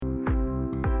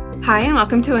Hi, and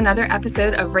welcome to another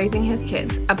episode of Raising His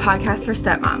Kids, a podcast for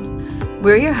stepmoms.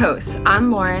 We're your hosts.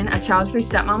 I'm Lauren, a child-free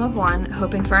stepmom of one,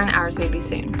 hoping for an ours baby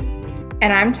soon.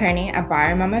 And I'm Tony, a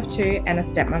bio mum of two and a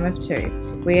stepmom of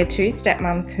two. We are two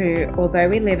stepmoms who, although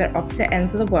we live at opposite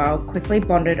ends of the world, quickly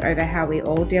bonded over how we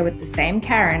all deal with the same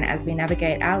Karen as we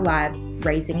navigate our lives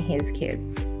raising his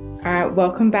kids. All right,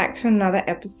 welcome back to another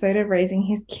episode of Raising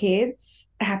His Kids.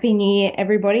 Happy New Year,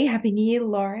 everybody. Happy New Year,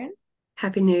 Lauren.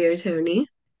 Happy New Year, Tony.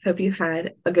 Hope you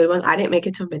had a good one. I didn't make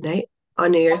it till midnight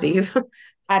on New Year's Eve.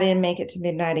 I didn't make it to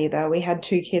midnight either. We had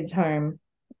two kids home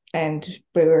and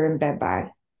we were in bed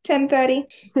by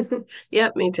 10:30.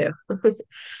 Yep, me too.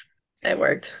 It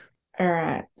worked. All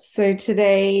right. So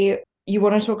today you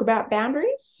want to talk about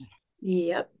boundaries?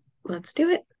 Yep, let's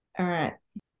do it. All right.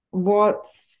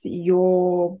 What's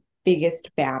your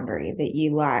biggest boundary that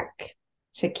you like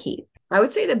to keep? I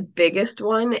would say the biggest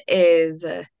one is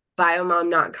bio mom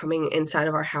not coming inside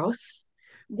of our house.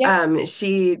 Yep.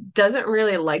 She doesn't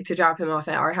really like to drop him off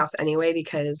at our house anyway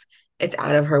because it's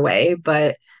out of her way.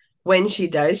 But when she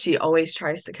does, she always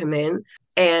tries to come in.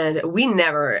 And we've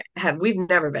never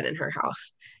been in her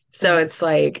house. So it's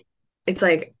like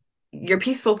your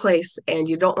peaceful place, and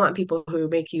you don't want people who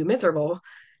make you miserable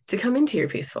to come into your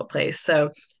peaceful place. So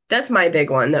that's my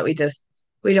big one that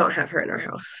we don't have her in our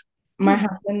house. My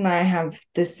husband and I have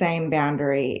the same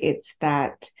boundary. It's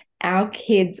that our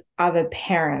kids are the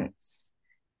parents,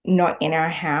 not in our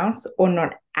house or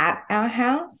not at our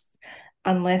house,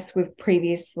 unless we've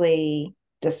previously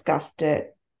discussed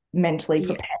it, mentally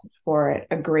prepared Yes. for it,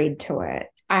 agreed to it.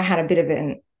 I had a bit of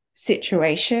a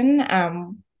situation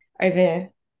over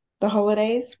the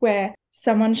holidays where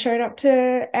someone showed up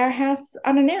to our house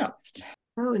unannounced.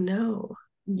 Oh no.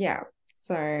 Yeah.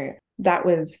 So that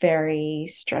was very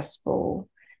stressful,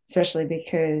 especially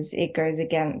because it goes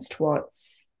against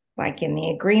what's like in the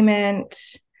agreement.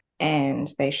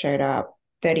 And they showed up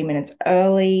 30 minutes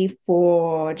early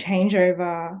for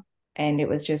changeover. And it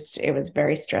was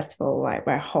very stressful. Like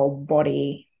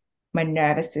my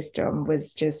nervous system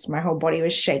my whole body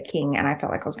was shaking. And I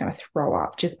felt like I was going to throw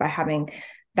up just by having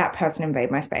that person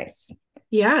invade my space.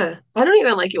 Yeah. I don't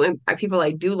even like it when people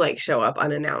do show up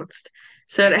unannounced.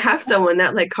 So to have someone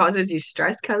that causes you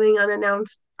stress coming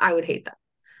unannounced, I would hate that.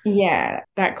 Yeah,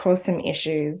 that caused some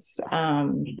issues.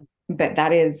 But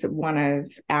that is one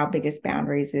of our biggest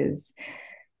boundaries is,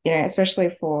 especially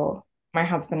for my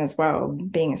husband as well,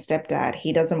 being a stepdad,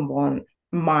 he doesn't want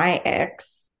my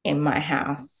ex in my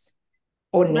house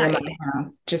or near my Right.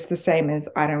 house, just the same as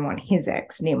I don't want his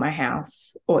ex near my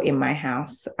house or in my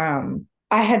house.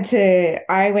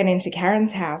 I went into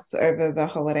Karen's house over the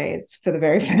holidays for the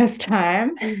very first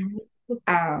time. Mhm.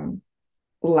 Um,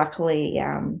 Luckily,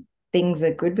 things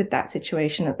are good with that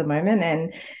situation at the moment.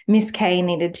 And Miss K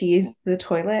needed to use the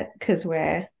toilet because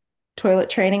we're toilet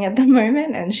training at the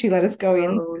moment, and she let us go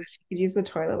in. Oh, She could use the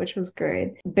toilet, which was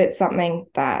good. But something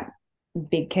that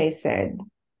Big K said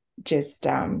just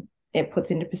it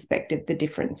puts into perspective the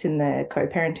difference in the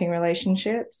co-parenting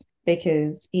relationships,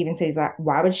 because he even says like,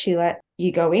 why would she let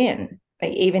you go in?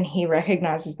 Like even he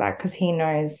recognizes that because he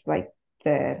knows like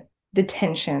the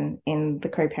tension in the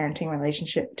co-parenting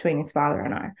relationship between his father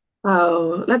and I.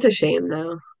 oh, that's a shame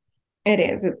though. It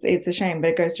is. It's a shame, but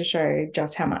it goes to show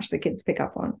just how much the kids pick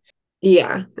up on.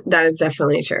 Yeah, that is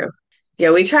definitely true.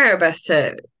 Yeah, we try our best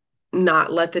to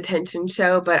not let the tension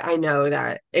show, but I know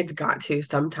that it's got to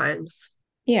sometimes.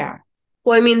 Yeah.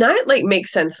 Well, I mean, that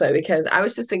makes sense though, because I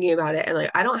was just thinking about it and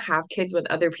I don't have kids with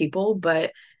other people,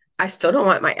 but I still don't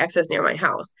want my exes near my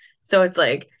house. So it's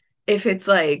like, if it's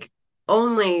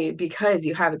only because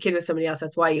you have a kid with somebody else,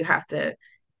 that's why you have to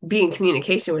be in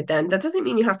communication with them. That doesn't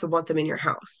mean you have to want them in your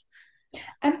house.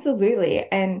 Absolutely.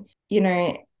 And,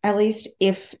 at least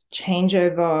if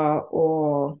changeover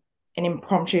or an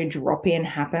impromptu drop in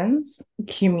happens,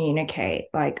 communicate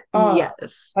like, oh,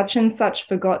 Yes. such and such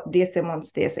forgot this and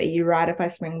wants this. Are you right if I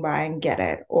swing by and get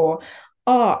it? Or,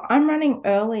 oh, I'm running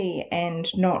early and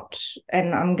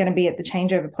I'm going to be at the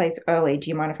changeover place early. Do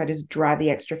you mind if I just drive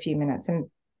the extra few minutes and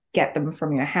get them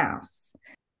from your house?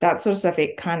 That sort of stuff,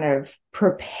 it kind of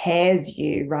prepares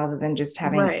you rather than just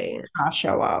having Right. a car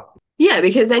show up. Yeah,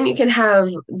 because then you can have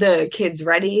the kids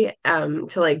ready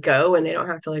to go, and they don't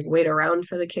have to wait around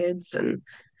for the kids, and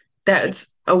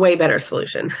that's a way better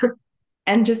solution.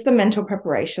 And just the mental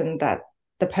preparation that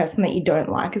the person that you don't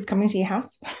like is coming to your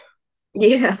house.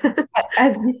 Yeah.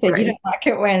 As you said, you Right. don't like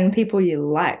it when people you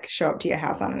like show up to your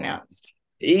house unannounced.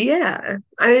 Yeah.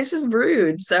 I mean, it's just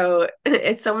rude. So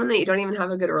it's someone that you don't even have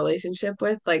a good relationship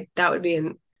with. That would be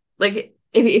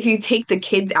if you take the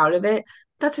kids out of it,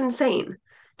 that's insane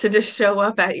to just show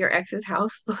up at your ex's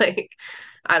house. Like,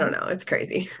 I don't know. It's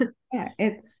crazy. Yeah,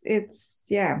 it's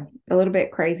yeah, a little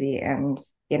bit crazy. And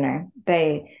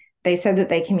they said that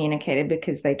they communicated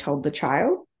because they told the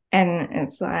child. And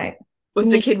it's like, Was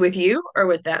the kid with you or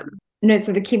with them? no,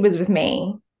 so the kid was with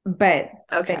me, but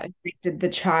they Okay. expected the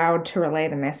child to relay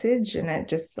the message, and it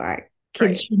just like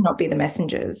kids Right. should not be the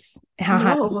messengers. How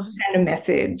hard is it No. to send a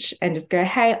message and just go,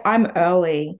 "Hey, I'm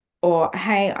early," or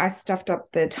 "Hey, I stuffed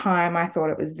up the time. I thought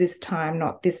it was this time,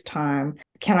 not this time.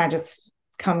 Can I just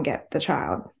come get the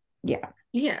child?" Yeah.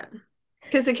 Yeah.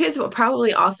 Because the kids will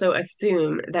probably also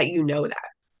assume that you know that.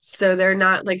 So they're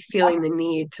not like feeling the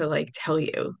need to like tell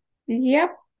you. Yep,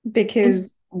 And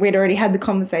because we'd already had the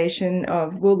conversation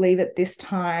of we'll leave at this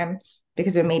time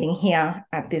because we're meeting here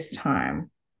at this time.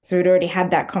 So we'd already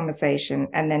had that conversation.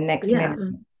 And then next yeah,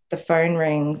 minute, the phone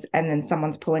rings and then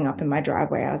someone's pulling up in my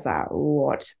driveway. I was like,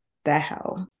 what the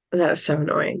hell? that is so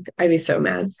annoying. I'd be so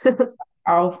mad.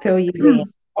 I'll fill you in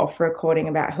off recording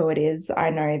about who it is. I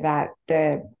know that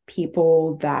the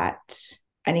people that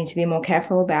I need to be more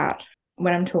careful about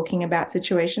when I'm talking about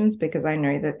situations, because I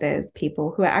know that there's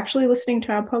people who are actually listening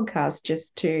to our podcast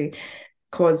just to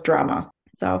cause drama.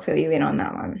 So I'll fill you in on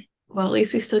that one. Well, at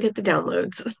least we still get the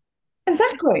downloads.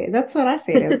 Exactly. That's what I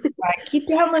see it as. Like, keep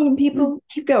downloading people,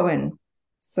 keep going.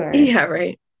 So, Yeah,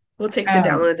 right. We'll take the um,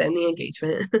 download and the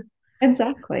engagement.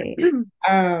 exactly.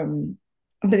 Um,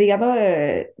 but the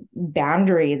other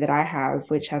boundary that I have,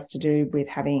 which has to do with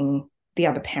having the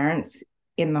other parents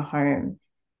in the home,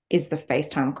 is the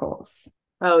FaceTime calls.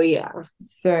 Oh, yeah.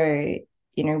 So,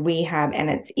 we have, and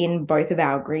it's in both of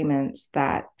our agreements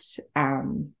that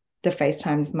the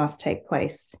FaceTimes must take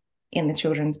place in the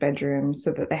children's bedroom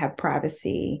so that they have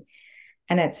privacy.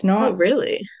 And it's Oh, not,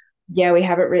 really? yeah, we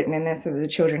have it written in there so that the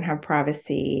children have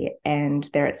privacy and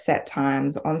they're at set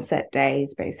times on set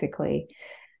days, basically.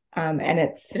 And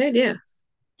it's Good idea.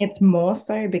 it's more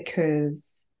so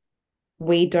because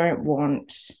we don't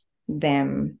want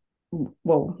them.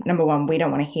 Well, number one, we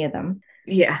don't want to hear them.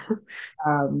 Yeah.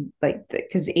 Like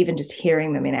because even just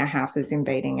hearing them in our house is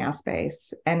invading our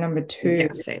space. And number two,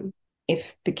 Yeah, same.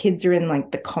 if the kids are in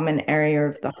like the common area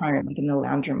of the home, like in the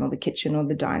lounge room or the kitchen or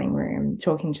the dining room,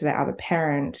 talking to the other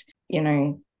parent,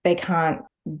 they can't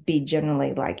be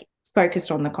generally like focused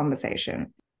on the conversation.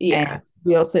 And Yeah.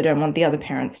 we also don't want the other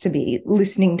parents to be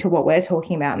listening to what we're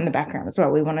talking about in the background as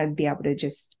well. We want to be able to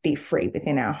just be free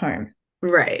within our home.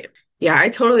 Right. Yeah, I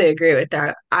totally agree with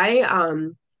that.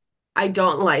 I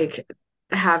don't like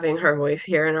having her voice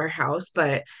here in our house,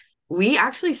 but we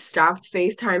actually stopped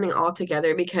FaceTiming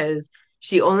altogether because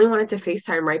she only wanted to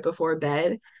FaceTime right before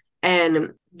bed,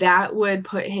 and that would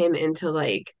put him into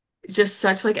like just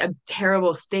such like a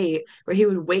terrible state where he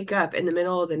would wake up in the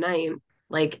middle of the night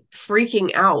like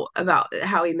freaking out about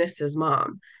how he missed his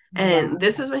mom. And Wow.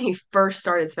 this was when he first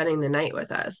started spending the night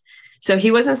with us. So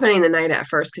he wasn't spending the night at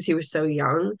first because he was so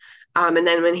young. And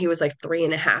then when he was like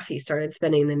 3.5, he started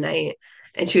spending the night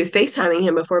and she was FaceTiming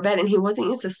him before bed and he wasn't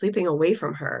used to sleeping away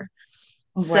from her.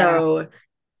 Wow. So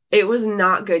it was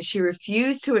not good. She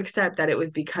refused to accept that it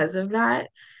was because of that.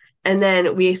 And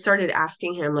then we started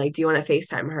asking him, like, do you want to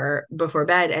FaceTime her before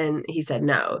bed? And he said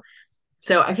no.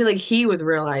 So I feel like he was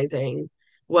realizing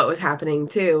what was happening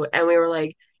too. And we were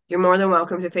like, you're more than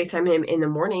welcome to FaceTime him in the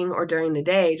morning or during the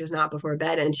day, just not before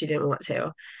bed. And she didn't want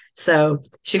to. So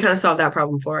she kind of solved that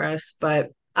problem for us.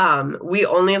 But we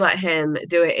only let him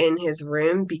do it in his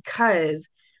room because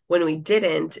when we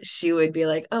didn't, she would be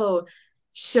like, oh,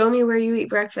 show me where you eat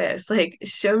breakfast. Like,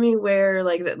 show me where,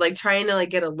 like trying to like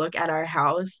get a look at our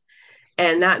house.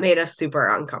 And that made us super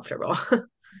uncomfortable.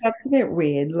 That's a bit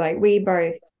weird. Like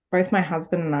both my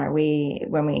husband and I,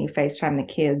 when we FaceTime the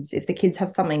kids, if the kids have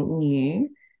something new,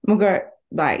 we'll go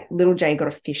like little Jay got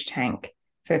a fish tank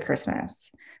for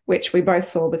Christmas, which we both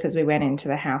saw because we went into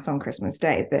the house on Christmas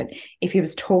Day. But if he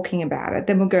was talking about it,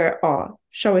 then we'll go, oh,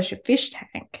 show us your fish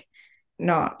tank,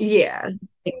 not Yeah.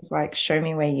 things like show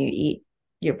me where you eat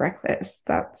your breakfast.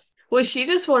 That's Well, she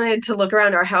just wanted to look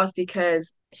around our house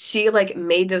because she like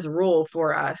made this rule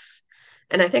for us.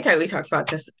 And I think we talked about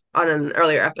this on an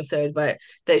earlier episode, but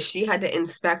that she had to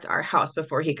inspect our house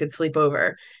before he could sleep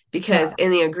over because yeah.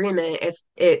 in the agreement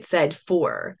it said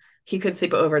 4. He could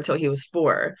sleep over until he was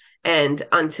 4 and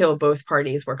until both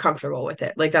parties were comfortable with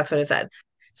it. Like that's what it said.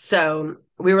 So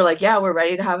we were like, yeah, we're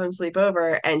ready to have him sleep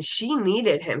over. And she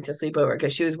needed him to sleep over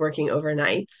because she was working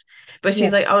overnights. But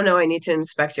she's Yeah. like, oh no, I need to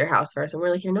inspect your house first. And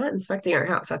we're like, you're not inspecting our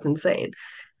house. That's insane.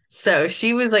 So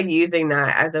she was like using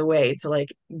that as a way to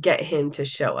like get him to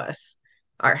show us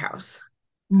our house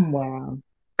Wow.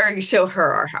 or show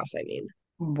her our house, I mean.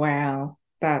 Wow.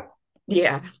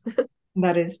 Yeah.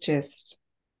 That is just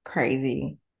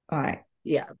crazy. Like,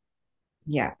 Yeah.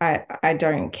 yeah, I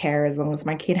don't care as long as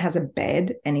my kid has a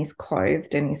bed and he's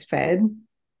clothed and he's fed.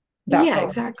 That's Yeah, all,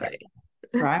 exactly.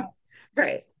 right?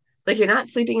 Right. Like you're not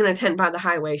sleeping in a tent by the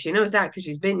highway. She knows that because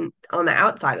she's been on the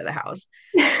outside of the house.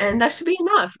 And that should be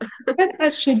enough.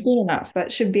 That should be enough.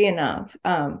 That should be enough.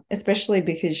 Especially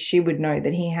because she would know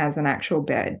that he has an actual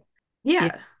bed.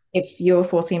 If, Yeah, if you're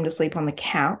forcing him to sleep on the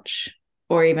couch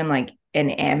or even like an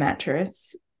air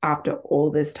mattress after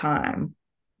all this time,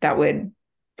 that would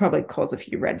probably cause a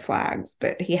few red flags.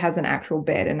 But he has an actual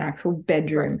bed, an actual right.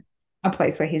 bedroom, a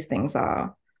place where his things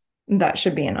are. That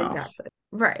should be enough. Exactly.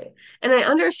 Right. And I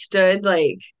understood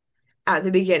like at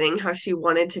the beginning how she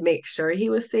wanted to make sure he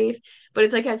was safe, but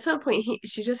it's like at some point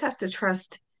she just has to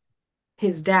trust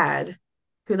his dad,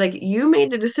 who like you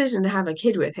made the decision to have a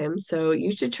kid with him, so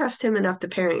you should trust him enough to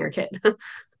parent your kid.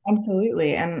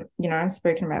 Absolutely. And, I've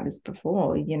spoken about this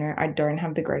before. I don't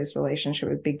have the greatest relationship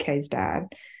with Big K's dad.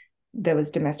 There was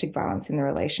domestic violence in the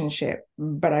relationship,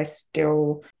 but I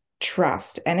still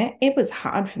trust. And it was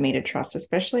hard for me to trust,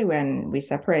 especially when we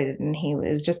separated and it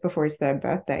was just before his third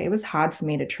birthday. It was hard for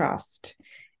me to trust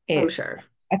I'm it. sure.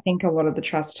 I think a lot of the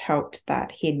trust helped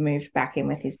that he'd moved back in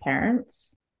with his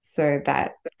parents. So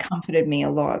that comforted me a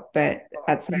lot. But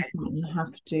at some point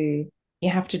you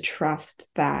have to trust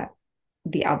that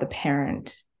the other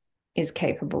parent is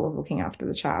capable of looking after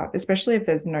the child, especially if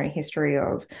there's no history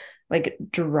of like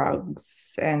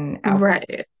drugs and alcohol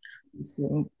Right.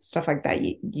 and stuff like that.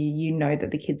 You know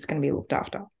that the kid's going to be looked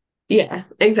after. Yeah,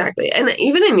 exactly. And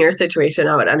even in your situation,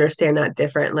 I would understand that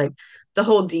different. Like the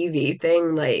whole DV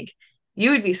thing, like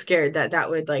you would be scared that that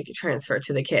would like transfer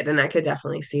to the kid, and I could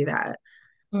definitely see that.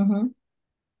 Mm-hmm.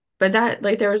 But that,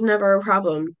 like, there was never a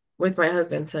problem with my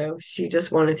husband, so she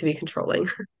just wanted to be controlling.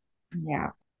 Yeah.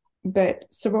 But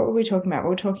so what were we talking about? We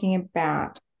were talking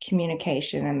about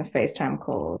communication and the FaceTime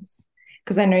calls.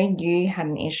 Because I know you had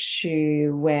an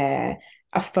issue where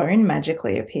a phone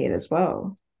magically appeared as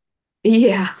well.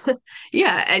 Yeah.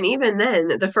 Yeah. And even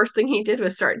then, the first thing he did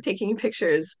was start taking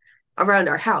pictures around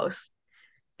our house.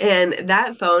 And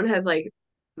that phone has like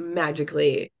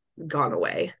magically gone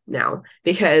away now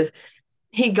because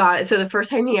he got so the first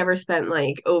time he ever spent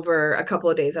like over a couple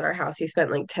of days at our house, he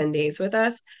spent like 10 days with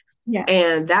us. Yeah.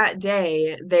 And that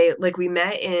day they like we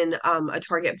met in a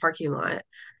Target parking lot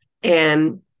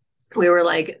and we were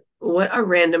like, what a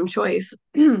random choice,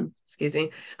 excuse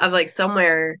me, of like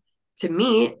somewhere to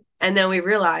meet. And then we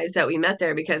realized that we met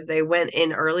there because they went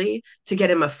in early to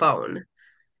get him a phone.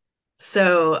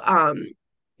 So,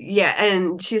 yeah,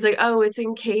 and she's like, oh, it's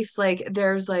in case like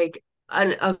there's like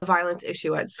a violence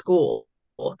issue at school.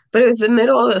 But it was the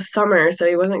middle of the summer, so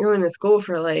he wasn't going to school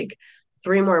for like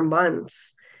 3 more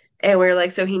months. And we are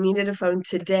like, so he needed a phone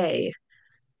today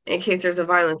in case there's a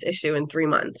violence issue in 3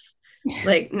 months.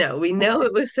 Like, no, we know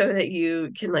it was so that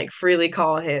you can like freely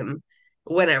call him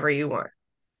whenever you want.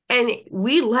 And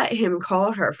we let him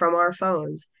call her from our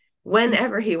phones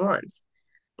whenever he wants.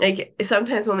 Like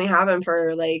sometimes when we have him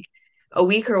for like a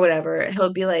week or whatever,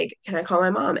 he'll be like, "Can I call my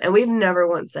mom?" And we've never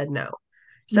once said no.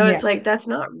 So Yeah. it's like that's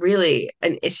not really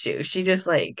an issue. She just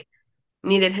like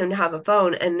needed him to have a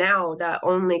phone, and now that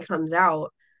only comes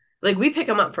out like we pick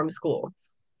him up from school,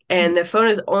 and the phone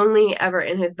is only ever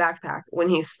in his backpack when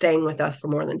he's staying with us for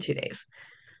more than 2 days.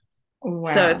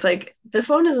 So Wow. it's like the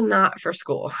phone is not for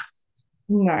school.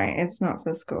 No, it's not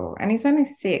for school. And he's only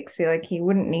 6. So like he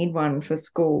wouldn't need one for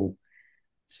school.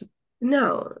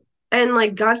 No. And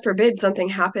like, God forbid something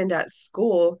happened at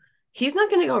school. He's not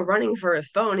going to go running for his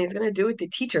phone. He's going to do what the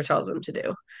teacher tells him to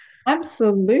do.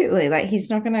 Absolutely. Like he's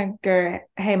not gonna go,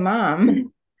 hey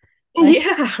mom, like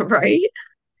Yeah, right?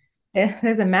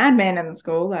 there's a madman in the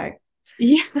school, like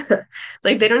Yeah.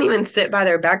 Like, they don't even sit by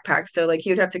their backpacks. So, like,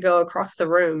 you'd have to go across the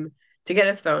room to get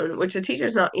his phone, which the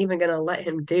teacher's not even going to let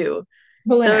him do.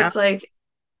 well So it's like,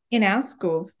 in our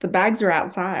schools, the bags are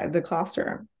outside the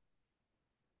classroom.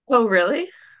 oh, really?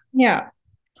 Yeah.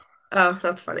 Oh,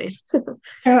 that's funny.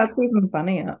 And that's even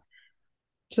funnier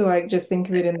to like just think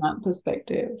of it in that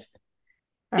perspective.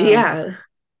 Um, Yeah.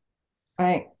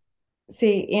 I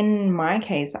see in my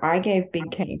case, I gave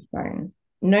Big K a phone,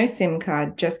 no SIM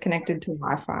card, just connected to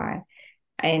Wi-Fi.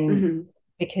 And Hmm.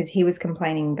 because he was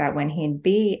complaining that when he'd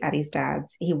be at his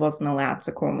dad's, he wasn't allowed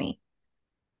to call me.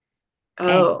 And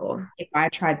Oh, if I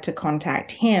tried to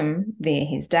contact him via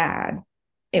his dad,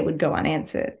 it would go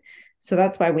unanswered. So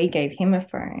that's why we gave him a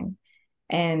phone.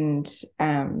 And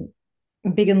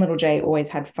Big and Little J always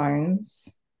had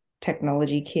phones,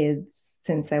 technology kids,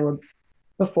 since they were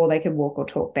before they could walk or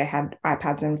talk, they had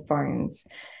iPads and phones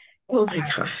oh my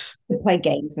gosh. to play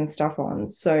games and stuff on.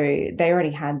 So they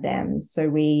already had them. So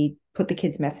we put the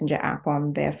kids' messenger app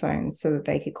on their phones so that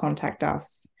they could contact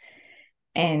us.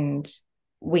 And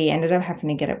we ended up having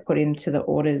to get it put into the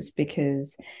orders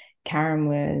because Karen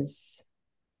was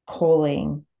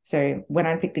calling. So when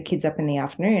I'd pick the kids up in the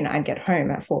afternoon, I'd get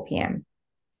home at 4 p.m.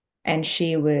 and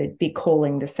she would be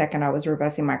calling the second I was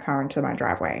reversing my car into my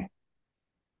driveway.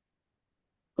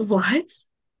 What?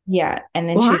 Yeah.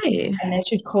 Why? And then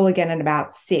she'd call again at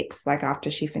about 6, like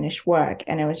after she finished work.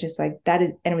 And it was just like that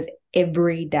is, and it was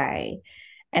every day.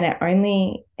 And it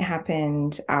only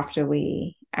happened after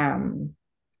we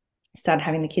started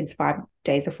having the kids 5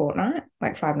 days a fortnight,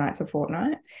 like 5 nights a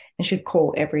fortnight, and she'd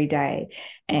call every day.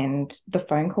 And the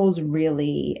phone calls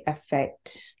really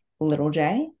affect little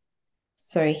Jay.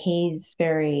 So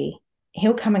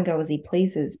he'll come and go as he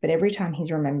pleases, but every time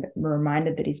he's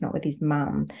reminded that he's not with his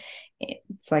mum,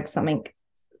 it's like something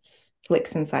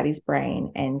flicks inside his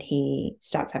brain and he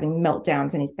starts having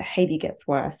meltdowns and his behavior gets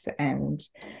worse. And,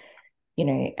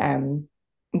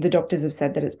 the doctors have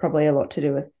said that it's probably a lot to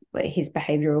do with his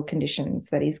behavioral conditions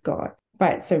that he's got.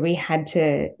 But so we had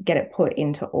to get it put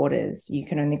into orders. You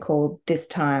can only call this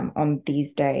time on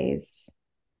these days.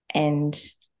 And,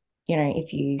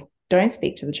 if you don't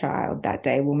speak to the child that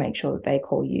day, we'll make sure that they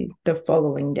call you the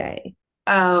following day.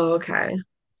 Oh, okay.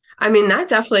 I mean, that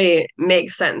definitely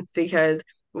makes sense because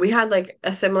we had like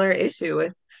a similar issue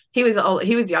with he was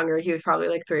younger, he was probably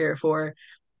like 3 or 4,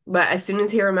 but as soon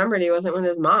as he remembered he wasn't with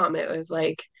his mom, it was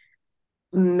like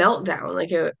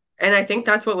meltdown. And I think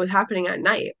that's what was happening at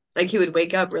night. Like he would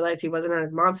wake up, realize he wasn't at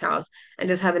his mom's house, and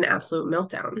just have an absolute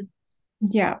meltdown.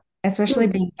 Yeah, especially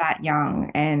being that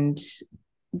young and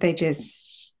they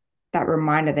just, that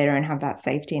reminder they don't have that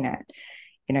safety net.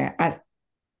 I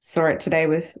saw it today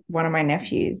with one of my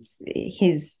nephews.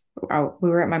 We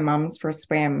were at my mum's for a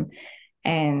swim,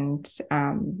 and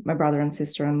my brother and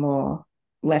sister-in-law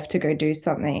left to go do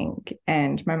something,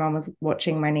 and my mum was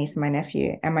watching my niece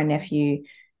and my nephew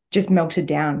just melted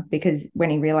down because when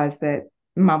he realized that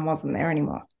mum wasn't there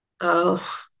anymore. Oh,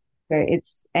 So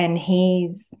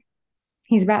he's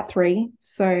about 3,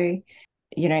 so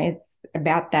it's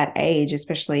about that age,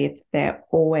 especially if they're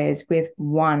always with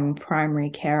one primary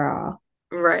carer.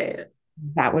 right.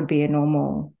 That would be a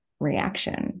normal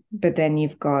reaction. But then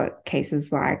you've got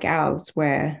cases like ours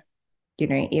where,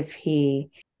 if he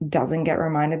doesn't get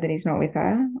reminded that he's not with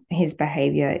her, his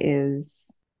behavior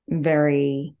is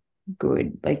very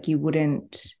good. Like you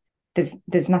wouldn't,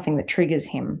 there's nothing that triggers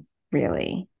him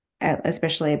really,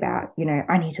 especially about,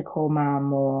 I need to call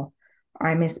mum or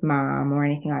I miss mum or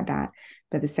anything like that.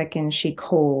 But the second she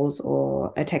calls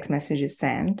or a text message is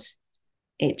sent,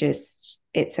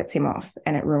 it sets him off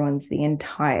and it ruins the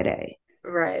entire day.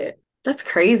 Right. That's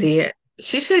crazy.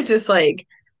 She should just like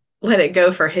let it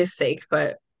go for his sake,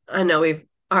 but I know we've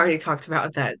already talked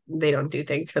about that they don't do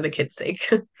things for the kids' sake.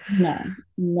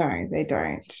 No, they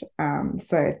don't.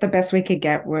 So the best we could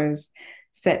get was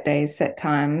set days, set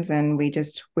times, and we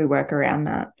work around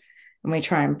that and we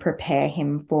try and prepare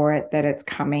him for it, that it's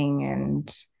coming,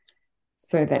 and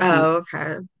so that he's Oh,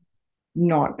 okay.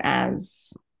 not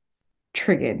as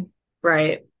triggered.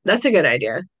 Right. That's a good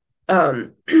idea.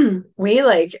 Um, we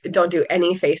like don't do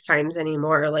any FaceTimes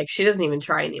anymore. Like she doesn't even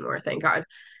try anymore, thank God.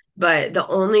 But the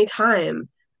only time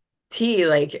T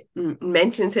like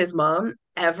mentions his mom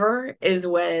ever is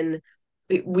when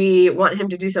we want him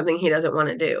to do something he doesn't want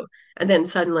to do. And then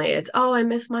suddenly it's, oh, I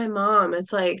miss my mom.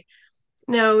 It's like,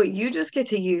 no, you just get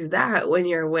to use that when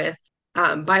you're with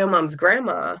Biomom's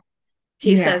grandma.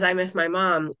 He Yeah. says, I miss my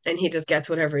mom, and he just gets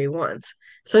whatever he wants.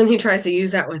 So then he tries to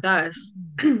use that with us,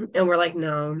 and we're like,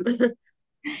 no.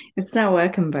 It's not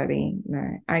working, buddy.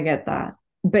 No, I get that.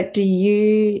 But do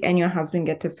you and your husband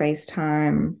get to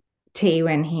FaceTime T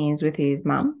when he's with his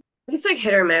mum? It's like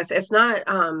hit or miss. It's not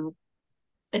in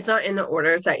the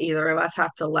orders that either of us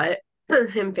have to let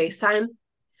him FaceTime,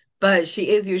 but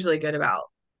she is usually good about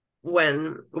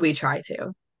when we try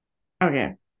to.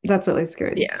 Okay. That's at least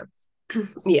good. Yeah.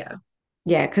 Yeah.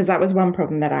 Yeah, because that was one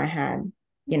problem that I had,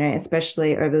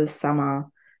 especially over the summer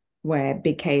where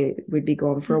Big K would be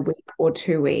gone for a week or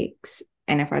 2 weeks.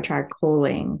 And if I tried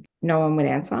calling, no one would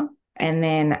answer. And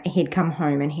then he'd come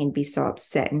home and he'd be so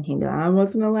upset and he'd be like, I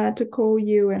wasn't allowed to call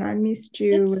you and I missed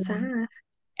you. It's sad.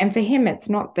 And for him, it's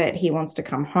not that he wants to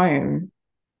come home.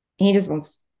 He just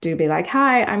wants to be like,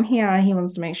 hi, I'm here. He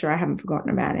wants to make sure I haven't forgotten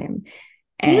about him.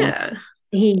 And Yeah.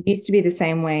 he used to be the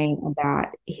same way about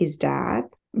his dad,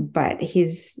 but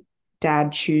his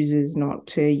dad chooses not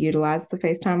to utilize the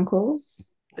FaceTime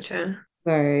calls. Gotcha.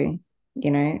 So,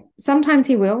 sometimes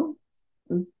he will,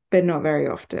 but not very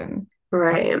often.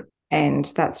 Right. And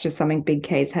that's just something Big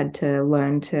K's had to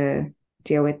learn to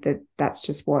deal with that. That's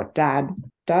just what dad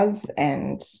does,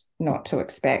 and not to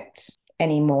expect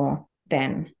any more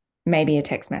than maybe a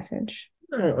text message.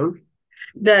 I don't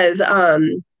know.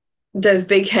 Does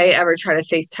Big K ever try to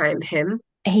FaceTime him?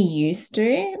 He used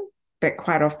to, but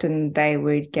quite often they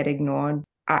would get ignored.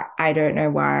 I don't know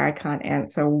why. I can't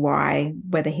answer why,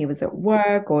 whether he was at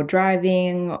work or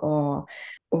driving or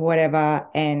whatever.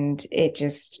 And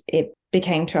it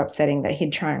became too upsetting that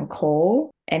he'd try and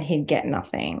call and he'd get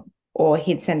nothing. Or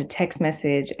he'd send a text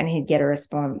message and he'd get a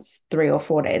response 3 or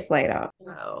 4 days later.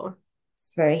 Oh,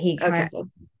 So okay.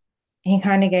 he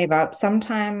kind of gave up.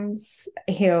 Sometimes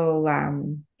he'll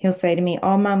say to me,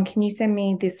 "Oh, Mum, can you send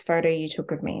me this photo you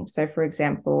took of me?" So, for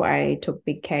example, I took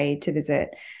Big K to visit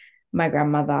my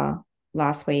grandmother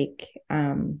last week.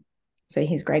 So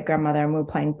his great grandmother, and we were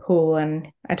playing pool, and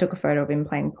I took a photo of him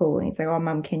playing pool. And he's like, "Oh,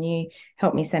 Mum, can you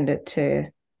help me send it to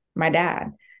my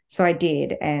dad?" So I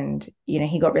did, and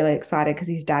he got really excited because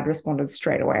his dad responded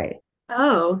straight away.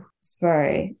 Oh,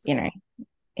 So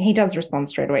he does respond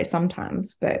straight away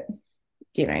sometimes, but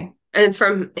and it's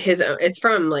from his own, it's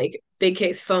from like Big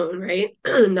K's phone, right?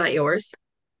 Not yours.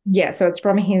 yeah. So it's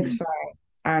from his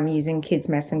phone, using Kids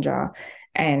Messenger,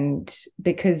 and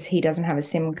because he doesn't have a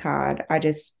SIM card, I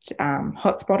just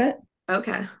hotspot it.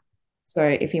 Okay. So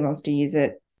if he wants to use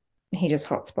it, he just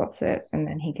hotspots it, and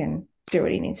then he can do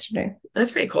what he needs to do.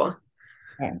 That's pretty cool.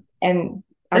 Yeah. And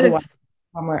That otherwise, is,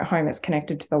 when we're at home, it's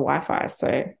connected to the Wi-Fi,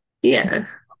 so yeah.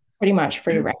 pretty much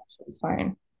free range with his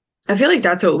phone. I feel like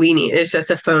that's what we need. It's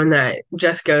just a phone that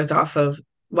just goes off of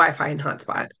Wi-Fi and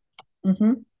hotspot.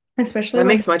 Mm-hmm. Especially That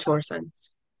when makes much more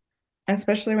sense.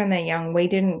 especially when they're young. We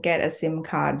didn't get a SIM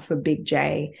card for Big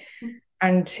J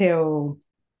until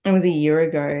it was a year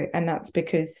ago. And that's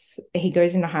because he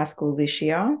goes into high school this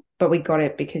year, but we got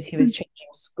it because he was changing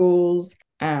schools.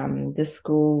 The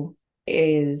school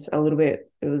is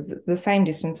it was the same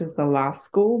distance as the last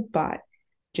school, but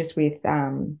just with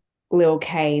Lil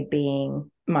K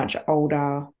being much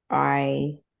older,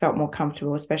 I felt more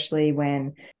comfortable, especially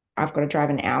when I've got to drive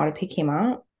an hour to pick him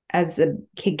up. As a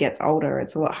kid gets older,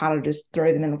 it's a lot harder to just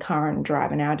throw them in the car and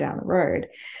drive an hour down the road.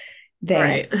 Then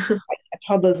Right. a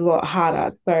toddler's a lot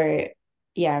harder. So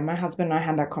yeah, my husband and I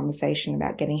had that conversation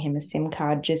about getting him a SIM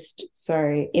card just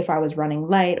so if I was running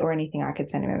late or anything, I could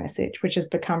send him a message, which has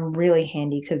become really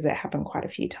handy because it happened quite a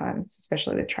few times,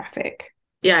 especially with traffic.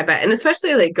 Yeah, I bet. And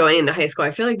especially like going into high school,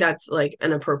 I feel like that's like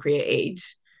an appropriate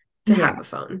age to Yeah. have a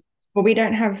phone. Well, we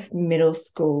don't have middle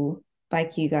school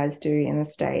like you guys do in the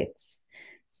States.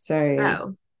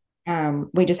 So Oh,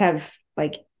 we just have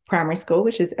like primary school,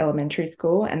 which is elementary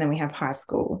school, and then we have high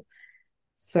school.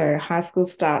 So high school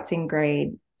starts in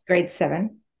grade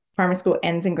 7. Primary school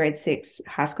ends in grade 6.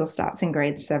 High school starts in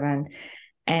grade 7.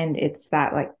 And it's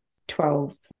that like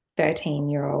 12,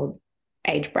 13-year-old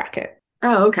age bracket.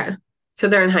 oh, okay. So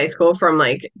they're in high school from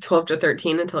like 12 to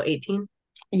 13 until 18.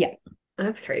 Yeah.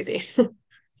 That's crazy.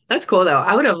 That's cool though.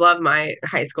 I would have loved my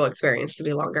high school experience to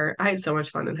be longer. I had so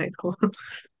much fun in high school.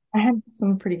 I had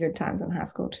some pretty good times in high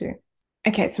school too.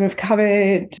 Okay, so we've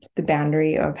covered the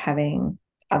boundary of having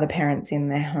other parents in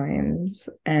their homes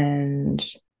and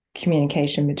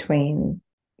communication between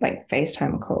like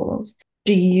FaceTime calls.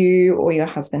 Do you or your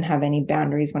husband have any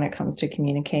boundaries when it comes to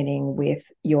communicating with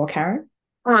your Karen?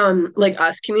 Like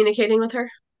us communicating with her?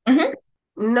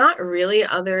 Mm-hmm. Not really,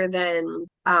 other than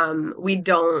we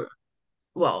don't,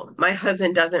 well, my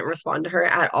husband doesn't respond to her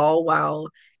at all while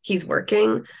he's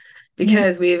working Mm-hmm.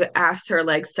 because we've asked her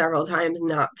like several times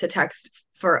not to text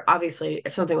for obviously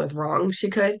if something was wrong, she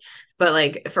could, but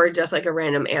like for just like a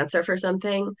random answer for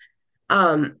something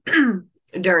um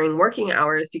during working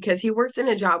hours because he works in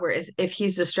a job where if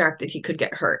he's distracted, he could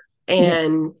get hurt. Yeah.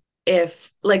 And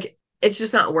if like it's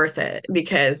just not worth it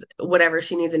because whatever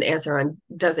she needs an answer on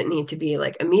doesn't need to be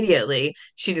like immediately.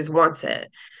 She just wants it.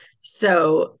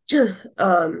 So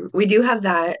we do have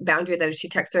that boundary that if she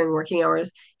texts during working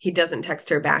hours, he doesn't text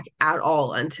her back at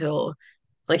all until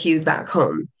like he's back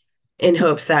home in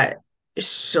hopes that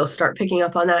she'll start picking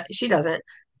up on that. She doesn't,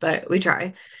 but we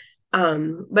try.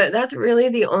 But that's really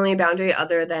the only boundary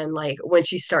other than like when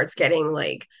she starts getting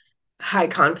like high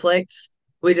conflicts,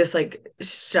 we just like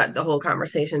shut the whole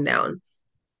conversation down.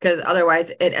 Because otherwise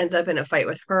it ends up in a fight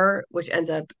with her, which ends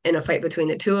up in a fight between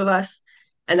the two of us.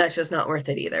 And that's just not worth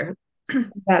it either.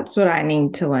 That's what I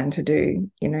need to learn to do,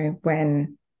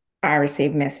 when I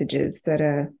receive messages that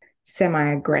are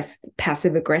semi-aggressive,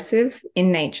 passive aggressive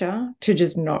in nature, to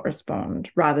just not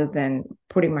respond rather than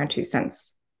putting my 2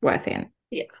 cents worth in.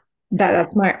 Yeah.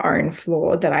 That's my own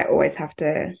flaw that I always have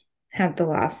to have the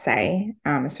last say,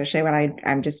 especially when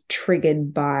I'm just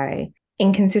triggered by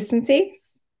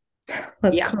inconsistencies.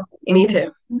 let's Yeah, call it me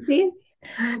too. inconsistencies.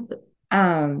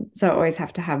 So I always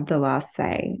have to have the last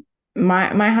say.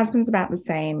 My husband's about the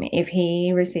same. If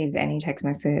he receives any text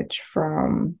message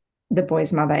from the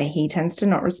boy's mother, he tends to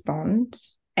not respond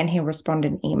and he'll respond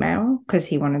in email because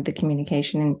he wanted the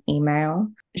communication in email.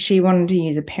 She wanted to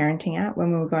use a parenting app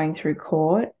when we were going through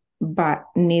court, but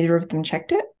neither of them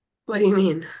checked it. What do you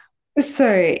mean? So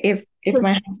if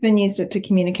my husband used it to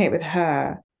communicate with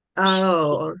her, she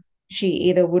Oh, she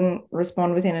either wouldn't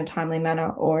respond within a timely manner,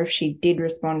 or if she did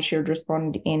respond, she would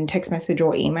respond in text message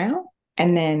or email.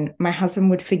 And then my husband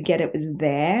would forget it was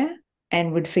there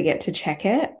and would forget to check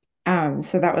it.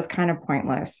 So that was kind of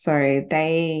pointless. So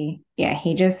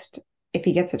he just, if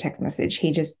he gets a text message,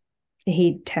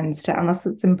 he tends to, unless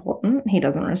it's important, he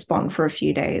doesn't respond for a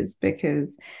few days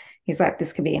because he's like,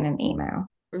 this could be in an email.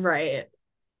 right.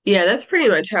 Yeah, that's pretty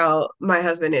much how my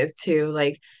husband is too.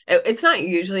 Like, it's not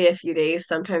usually a few days.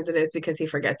 Sometimes it is because he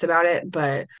forgets about it,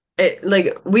 but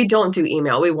like, we don't do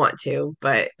email. We want to,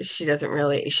 but she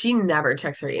never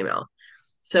checks her email.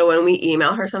 So when we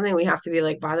email her something, we have to be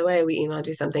like, by the way, we emailed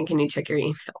you something. Can you check your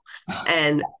email?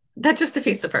 And that just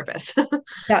defeats the purpose.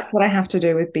 That's what I have to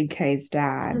do with Big K's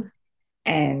dad.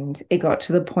 And it got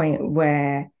to the point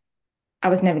where I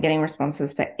was never getting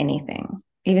responses for anything,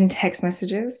 even text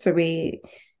messages. So we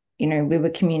were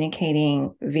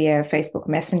communicating via Facebook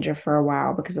Messenger for a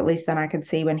while because at least then I could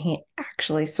see when he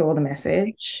actually saw the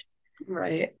message.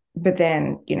 Right. But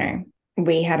then,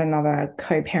 we had another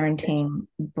co-parenting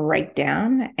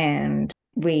breakdown and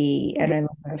we are no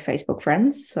longer Facebook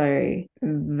friends. So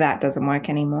that doesn't work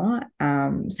anymore.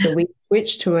 So we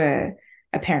switched to a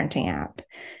parenting app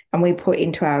and we put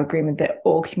into our agreement that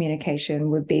all communication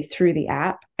would be through the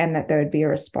app and that there would be a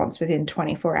response within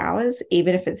 24 hours,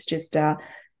 even if it's just a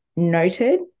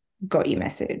noted, got your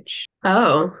message.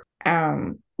 Oh.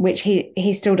 Which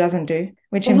he still doesn't do,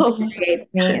 which Well,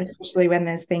 infuriates me, especially when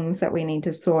there's things that we need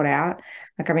to sort out.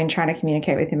 Like I've been trying to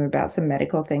communicate with him about some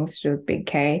medical things to do with Big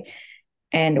K,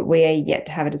 and we are yet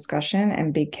to have a discussion.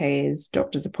 And Big K's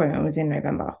doctor's appointment was in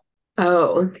November.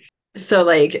 oh. So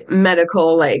like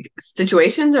medical like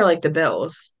situations or like the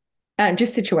bills?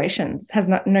 Just situations has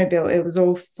no bill. It was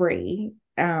all free,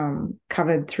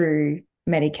 covered through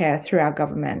Medicare through our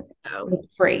government. It Oh. was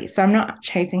free, so I'm not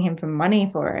chasing him for money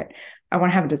for it. I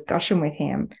want to have a discussion with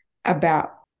him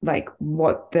about like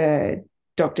what the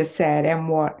doctor said and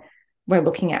what we're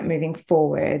looking at moving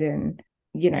forward, and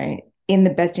in the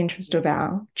best interest of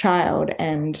our child.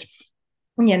 And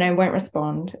won't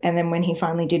respond. And then when he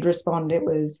finally did respond, it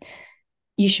was,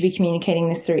 you should be communicating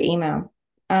this through email.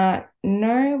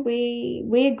 No,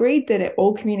 we agreed that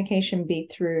all communication be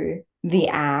through the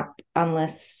app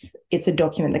unless it's a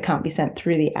document that can't be sent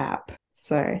through the app.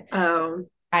 So Oh.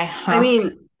 I I half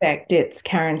mean, suspect it's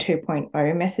Karen 2.0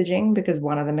 messaging because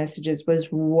one of the messages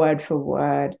was word for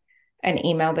word an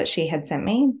email that she had sent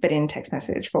me, but in text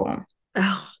message form.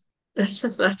 oh,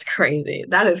 that's crazy.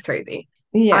 That is crazy.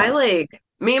 I Yeah. like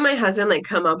me and my husband like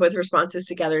come up with responses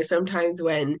together sometimes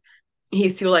when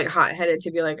he's too like hot-headed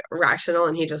to be like rational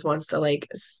and he just wants to like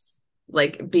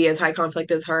be as high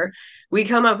conflict as her. We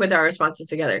come up with our responses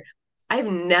together. I've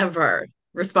never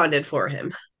responded for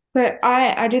him. So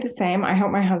I do the same. I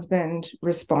help my husband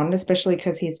respond, especially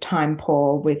because he's time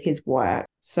poor with his work.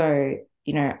 So,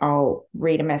 I'll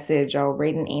read a message, I'll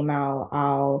read an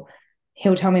email,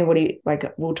 he'll tell me what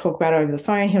we'll talk about it over the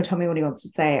phone. He'll tell me what he wants to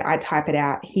say. I type it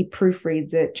out. He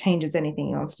proofreads it, changes anything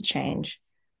he wants to change,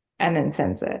 and then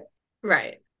sends it.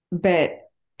 Right. But,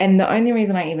 and the only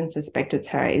reason I even suspect it's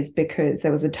her is because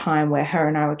there was a time where her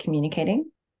and I were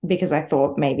communicating because I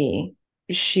thought maybe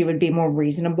she would be more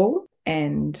reasonable.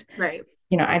 And, Right.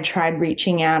 I tried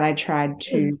reaching out, I tried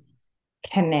to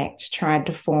connect, tried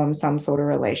to form some sort of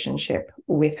relationship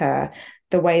with her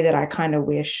the way that I kind of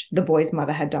wish the boy's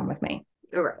mother had done with me.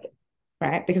 Right.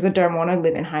 Right. Because I don't want to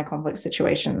live in high conflict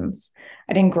situations.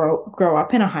 I didn't grow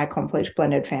up in a high conflict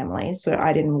blended family. So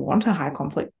I didn't want a high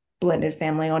conflict blended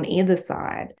family on either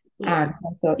side. Yeah. So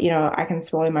I thought, I can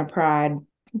swallow my pride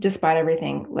despite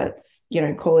everything. Let's,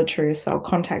 call a truce. So I'll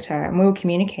contact her. And we were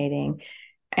communicating.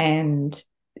 And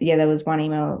yeah, there was one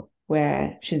email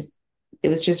where it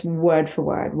was just word for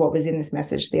word. What was in this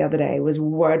message the other day was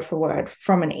word for word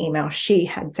from an email she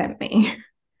had sent me.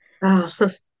 Oh.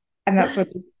 And that's what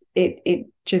it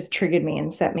just triggered me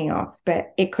and set me off.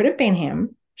 But it could have been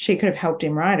him. She could have helped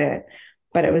him write it,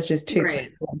 but it was just too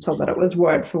Right. coincidental that it was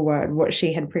word for word what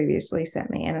she had previously sent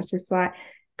me. And it's just like,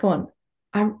 come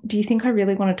on, do you think I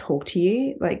really want to talk to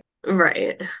you? Like,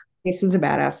 Right. this is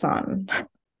about our son.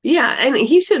 Yeah, and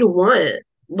he should want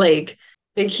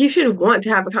to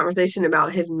have a conversation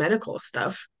about his medical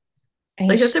stuff. And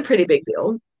Like that's a pretty big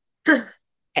deal.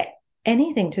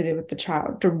 Anything to do with the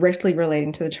child, directly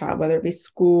relating to the child, whether it be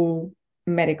school,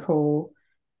 medical,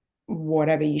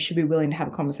 whatever, you should be willing to have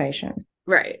a conversation.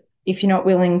 Right. If you're not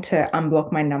willing to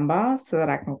unblock my number so that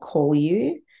I can call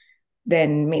you,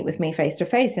 then meet with me face to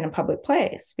face in a public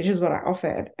place, which is what I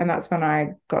offered. And that's when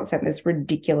I got sent this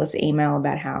ridiculous email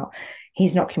about how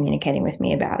he's not communicating with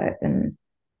me about it. And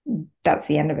that's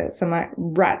the end of it. So I'm like,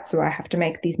 right. So I have to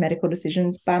make these medical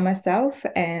decisions by myself.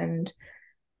 And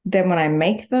then when I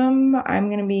make them, I'm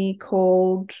going to be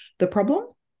called the problem.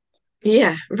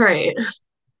 Yeah, right.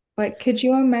 Like, could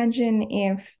you imagine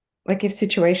if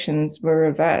situations were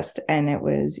reversed and it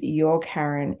was your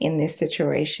Karen in this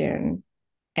situation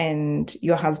and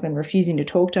your husband refusing to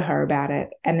talk to her about it,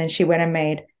 and then she went and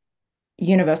made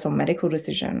universal medical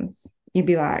decisions? You'd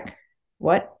be like,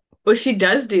 what? Well, she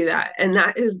does do that, and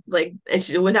that is like,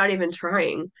 and without even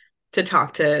trying to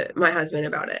talk to my husband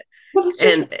about it. Well, it's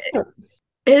just And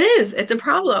it is, it's a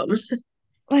problem.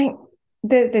 like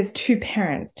there's two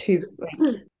parents, two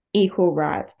like equal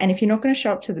rights. And if you're not going to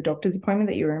show up to the doctor's appointment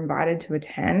that you were invited to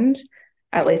attend,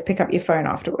 at least pick up your phone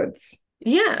afterwards.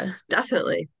 Yeah,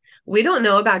 definitely. We don't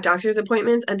know about doctor's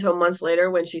appointments until months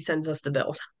later when she sends us the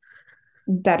bill.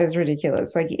 That is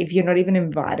ridiculous. Like, if you're not even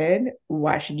invited,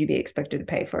 why should you be expected to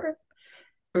pay for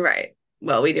it? Right.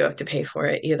 Well, we do have to pay for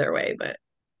it either way, but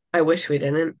I wish we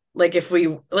didn't. Like if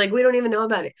we like we don't even know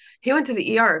about it. He went to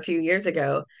the ER a few years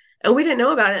ago and we didn't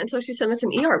know about it until she sent us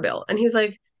an ER bill. And he's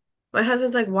like, my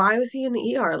husband's like, why was he in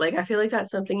the ER? Like I feel like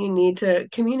that's something you need to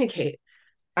communicate.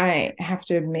 I have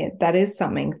to admit, that is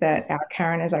something that our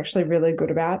Karen is actually really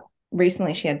good about.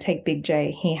 Recently, she had to take Big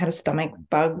J. He had a stomach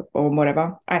bug or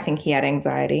whatever. I think he had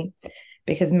anxiety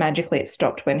because magically it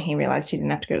stopped when he realized he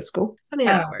didn't have to go to school. Funny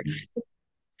how that works.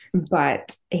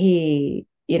 But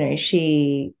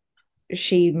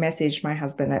she messaged my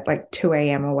husband at like 2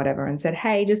 a.m. or whatever and said,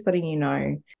 hey, just letting you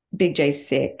know, Big J's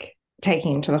sick,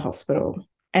 taking him to the hospital.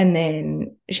 And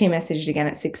then she messaged again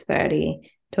at 6:30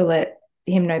 to let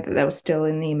him know that they were still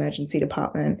in the emergency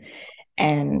department.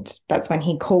 And that's when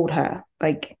he called her.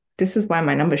 Like, this is why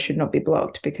my number should not be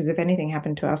blocked, because if anything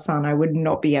happened to our son, I would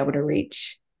not be able to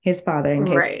reach his father in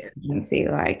case Right. of emergency.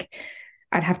 Like,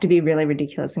 I'd have to be really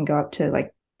ridiculous and go up to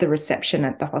like the reception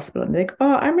at the hospital and be like,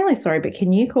 oh, I'm really sorry, but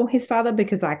can you call his father?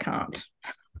 Because I can't.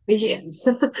 Yes.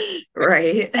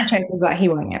 Right. Chances are he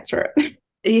won't answer it.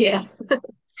 Yeah.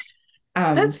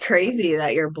 Um, That's crazy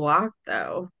that you're blocked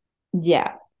though.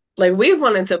 yeah, Like we've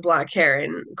wanted to block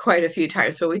Karen quite a few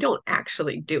times, but we don't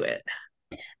actually do it.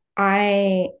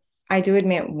 I I do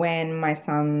admit when my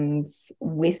son's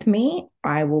with me,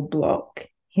 I will block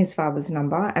his father's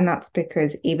number. And that's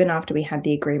because even after we had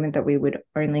the agreement that we would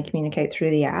only communicate through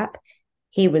the app,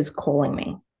 he was calling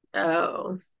me.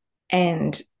 Oh.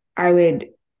 And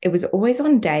it was always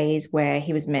on days where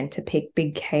he was meant to pick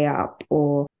Big K up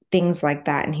or things like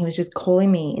that. And he was just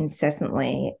calling me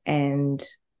incessantly. And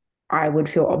I would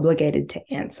feel obligated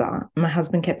to answer. My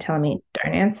husband kept telling me,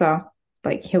 don't answer.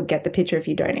 Like, he'll get the picture if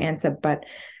you don't answer. But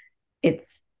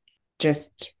it's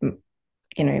just,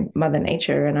 Mother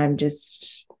Nature. And I'm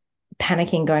just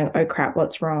panicking, going, oh crap,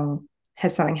 what's wrong?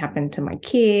 Has something happened to my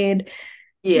kid?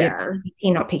 Yeah.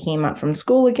 He not picking him up from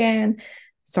school again?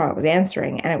 So I was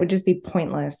answering, and it would just be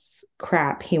pointless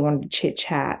crap. He wanted to chit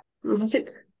chat.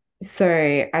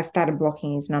 So I started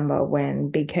blocking his number when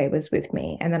Big K was with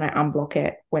me, and then I unblock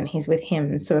it when he's with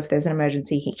him. So if there's an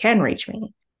emergency, he can reach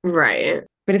me. Right.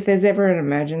 But if there's ever an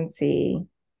emergency,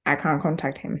 I can't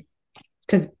contact him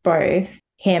because both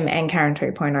him and Karen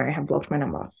 2.0 have blocked my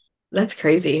number. That's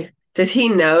crazy. Does he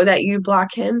know that you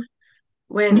block him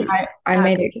when I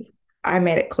made Big it. I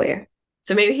made it clear.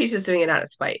 So maybe he's just doing it out of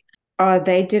spite. Oh,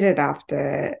 they did it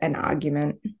after an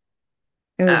argument.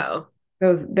 It was Oh.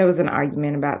 there was an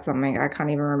argument about something. I can't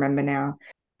even remember now.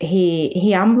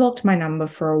 He unblocked my number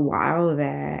for a while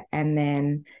there, and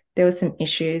then there was some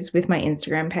issues with my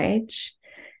Instagram page,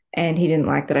 and he didn't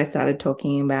like that I started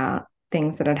talking about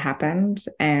things that had happened,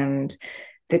 and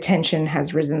the tension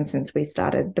has risen since we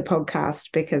started the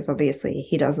podcast because obviously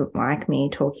he doesn't like me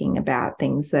talking about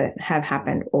things that have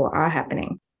happened or are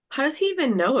happening How does he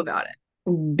even know about it?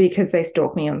 because they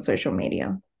stalk me on social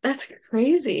media. That's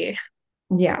crazy.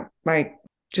 Yeah, like,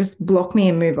 just block me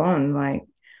and move on. Like,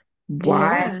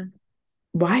 why Yeah.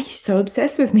 why are you so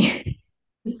obsessed with me?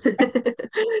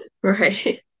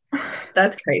 Right.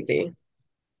 That's crazy.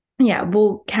 Yeah,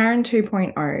 well, Karen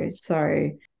 2.0.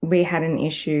 So we had an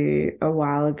issue a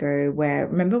while ago where,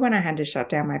 remember when I had to shut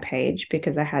down my page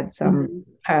because I had some Mhm.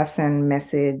 person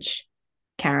message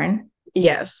Karen?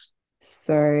 Yes.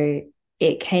 So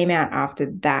it came out after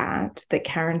that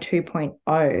Karen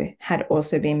 2.0 had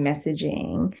also been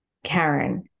messaging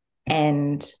Karen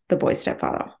and the boy's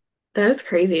stepfather. That is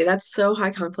crazy. That's so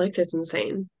high conflict. It's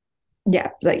insane. Yeah,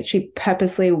 like she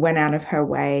purposely went out of her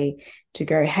way to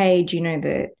go, hey, do you know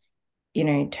that,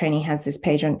 Tony has this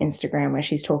page on Instagram where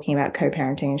she's talking about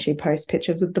co-parenting and she posts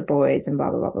pictures of the boys and blah,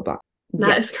 blah, blah, blah, blah. That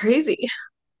Yeah. is crazy.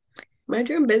 Mind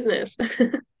your own business.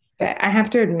 But I have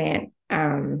to admit,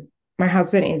 my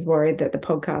husband is worried that the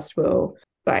podcast will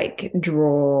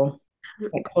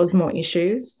cause more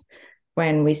issues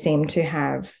when we seem to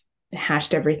have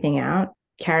hashed everything out.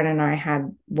 Karen and I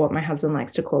had what my husband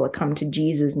likes to call a come to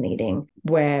Jesus meeting,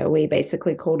 where we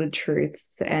basically called it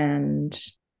truths. And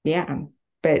yeah,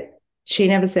 but she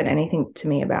never said anything to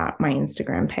me about my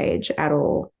Instagram page at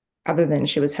all, other than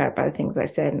she was hurt by the things I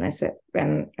said. And I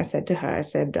said to her, I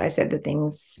said the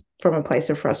things from a place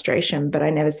of frustration, but I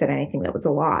never said anything that was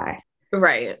a lie.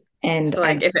 Right. And So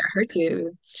like if it hurts you,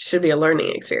 it should be a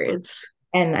learning experience.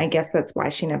 And I guess that's why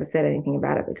she never said anything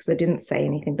about it, because I didn't say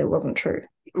anything that wasn't true.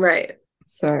 Right.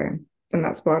 So, and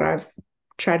that's what I've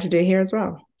tried to do here as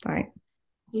well. Like,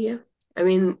 yeah. I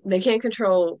mean, they can't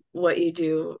control what you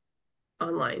do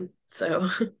online. So,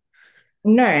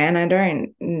 no, and I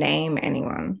don't name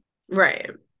anyone.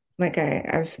 right. Like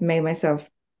I've made myself,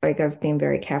 like I've been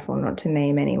very careful not to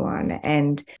name anyone.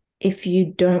 And if you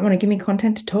don't want to give me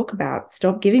content to talk about,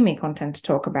 stop giving me content to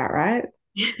talk about, right?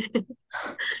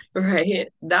 Right.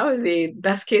 That would be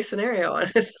best case scenario,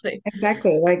 honestly.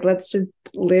 Exactly. Like let's just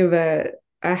live a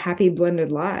happy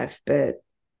blended life. But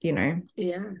Yeah.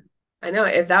 I know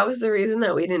if that was the reason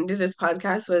that we didn't do this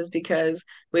podcast was because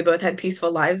we both had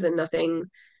peaceful lives and nothing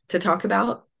to talk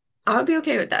about, I would be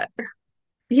okay with that.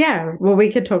 yeah, well,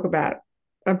 we could talk about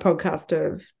a podcast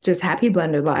of just happy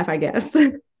blended life, I guess.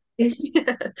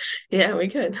 Yeah, we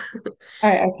could.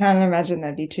 I can't imagine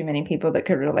there'd be too many people that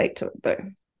could relate to it, though.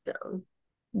 No,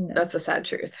 No. that's a sad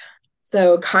truth.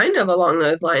 So kind of along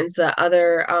those lines, the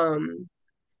other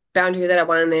boundary that I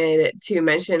wanted to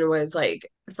mention was like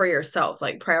for yourself,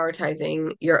 like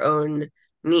prioritizing your own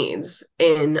needs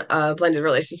in a blended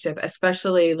relationship,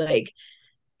 especially like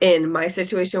in my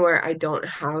situation where I don't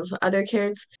have other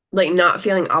kids, like not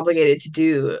feeling obligated to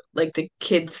do like the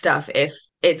kid stuff if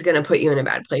it's going to put you in a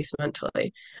bad place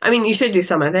mentally. I mean, you should do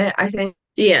some of it, I think.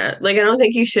 Yeah, like I don't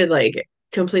think you should like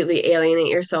completely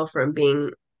alienate yourself from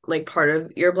being like part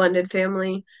of your blended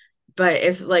family. But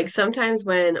if like sometimes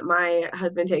when my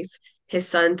husband takes his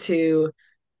son to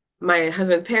my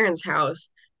husband's parents' house,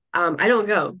 I don't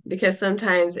go because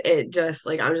sometimes it just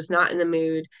like I'm just not in the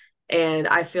mood and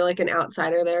I feel like an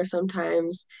outsider there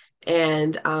sometimes.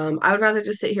 And I would rather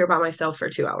just sit here by myself for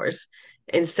 2 hours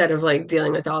instead of like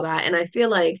dealing with all that. And I feel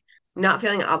like not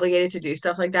feeling obligated to do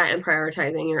stuff like that and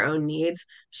prioritizing your own needs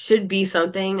should be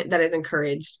something that is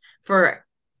encouraged for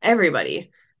everybody.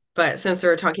 But since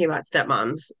we're talking about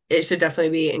stepmoms, it should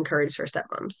definitely be encouraged for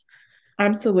stepmoms.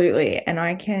 Absolutely. And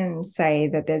I can say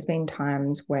that there's been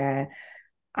times where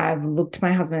I've looked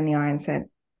my husband in the eye and said,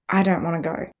 I don't want to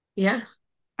go. Yeah.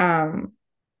 Um,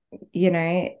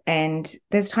 and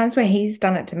there's times where he's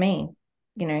done it to me,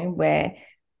 where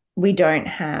we don't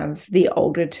have the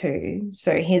older two,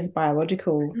 so his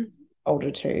biological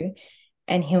older two,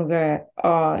 and he'll go,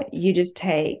 oh, you just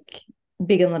take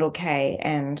big and little K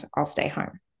and I'll stay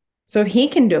home. So if he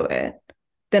can do it,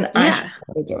 then I should Yeah.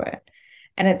 probably do it.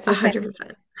 And it's the same.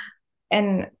 100%.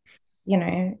 And,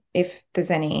 if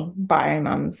there's any bio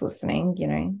mums listening,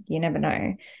 you never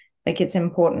know. Like it's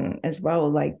important as well.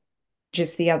 Like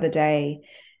just the other day,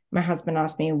 my husband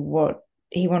asked me what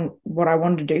I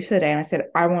wanted to do for the day. And I said,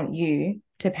 I want you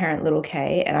to parent little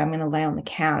K and I'm going to lay on the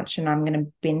couch and I'm going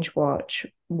to binge watch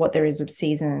what there is of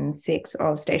season 6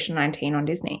 of Station 19 on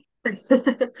Disney.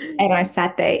 And I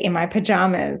sat there in my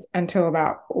pajamas until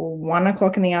about 1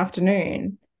 o'clock in the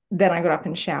afternoon. Then I got up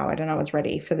and showered and I was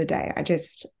ready for the day.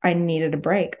 I needed a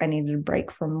break. I needed a break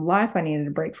from life. I needed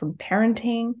a break from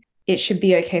parenting. It should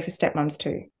be okay for stepmoms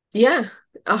too. Yeah,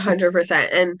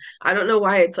 100%. And I don't know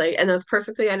why it's like, and that's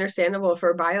perfectly understandable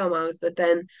for bio moms, but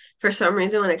then for some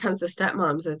reason when it comes to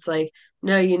stepmoms, it's like,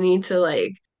 no, you need to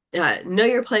like know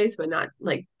your place, but not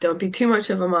like don't be too much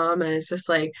of a mom. And it's just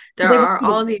like But there are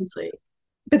all these like,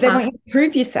 they want you to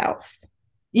prove yourself.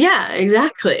 Yeah,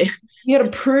 exactly. You got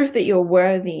to prove that you're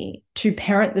worthy to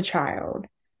parent the child.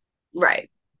 Right.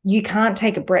 You can't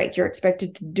take a break. You're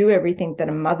expected to do everything that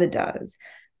a mother does,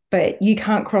 but you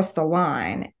can't cross the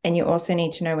line. And you also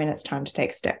need to know when it's time to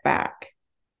take a step back.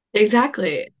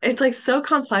 Exactly. It's like so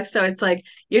complex. So it's like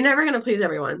you're never going to please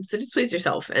everyone. So just please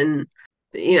yourself and,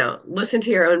 listen to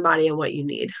your own body and what you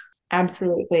need.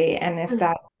 Absolutely. And if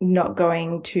that's not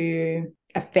going to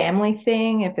a family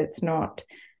thing, if it's not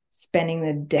spending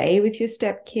the day with your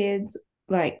stepkids,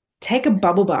 like take a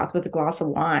bubble bath with a glass of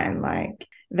wine. Like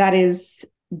that is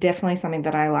definitely something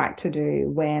that I like to do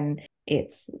when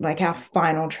it's like our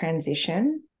final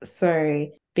transition. So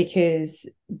because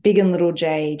Big and Little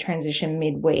J transition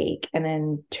midweek, and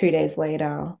then 2 days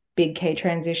later, Big K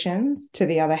transitions to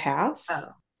the other house. Oh,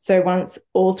 So once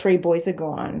all three boys are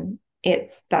gone,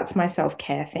 that's my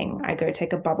self-care thing. I go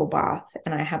take a bubble bath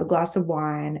and I have a glass of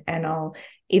wine, and I'll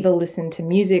either listen to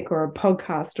music or a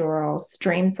podcast, or I'll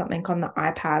stream something on the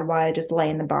iPad while I just lay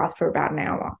in the bath for about an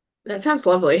hour. that sounds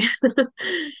lovely.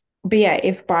 But yeah,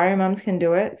 if bio mums can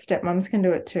do it, stepmoms can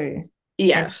do it too. And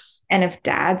Yes. and if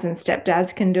dads and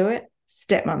stepdads can do it,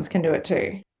 stepmoms can do it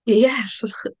too. Yes.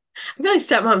 I feel like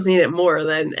stepmoms need it more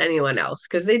than anyone else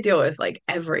because they deal with like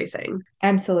everything.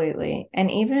 Absolutely.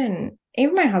 And even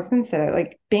my husband said it,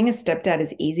 like being a stepdad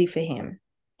is easy for him.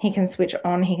 He can switch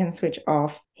on, he can switch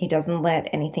off. He doesn't let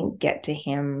anything get to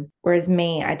him. Whereas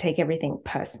me, I take everything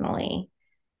personally.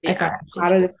 I find Yeah. it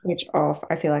harder to switch off.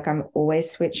 I feel like I'm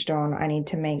always switched on. I need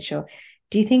to make sure.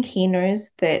 Do you think he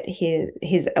knows that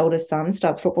his eldest son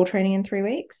starts football training in 3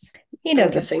 weeks? He I'm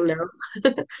doesn't. guessing no.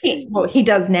 Well, he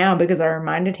does now because I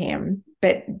reminded him,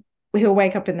 but he'll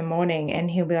wake up in the morning and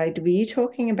he'll be like, "Were you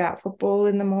talking about football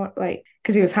in the morning?" Like,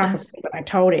 because he was half asleep when I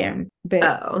told him.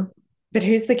 Oh, But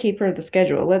who's the keeper of the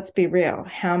schedule? Let's be real.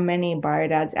 How many bio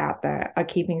dads out there are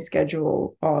keeping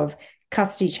schedule of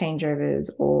custody changeovers,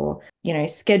 or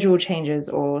schedule changes,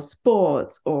 or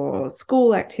sports or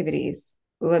school activities?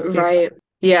 Let's be right.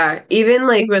 Yeah. Even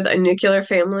like with a nuclear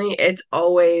family, it's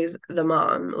always the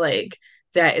mom like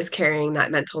that is carrying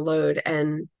that mental load.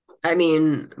 And I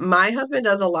mean, my husband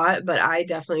does a lot, but I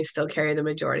definitely still carry the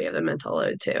majority of the mental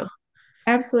load too.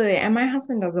 Absolutely. And my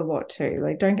husband does a lot too.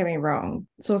 Like, don't get me wrong.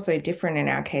 It's also different in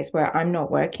our case where I'm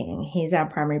not working. He's our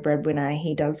primary breadwinner.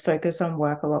 He does focus on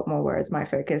work a lot more, whereas my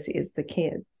focus is the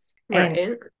kids. And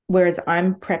Right. whereas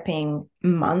I'm prepping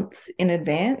months in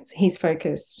advance, he's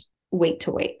focused week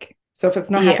to week. So if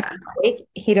it's not happening Yeah. that week,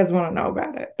 he doesn't want to know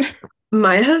about it.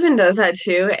 My husband does that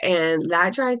too, and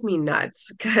that drives me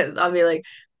nuts because I'll be like,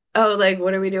 oh, like,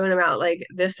 what are we doing about like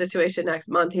this situation next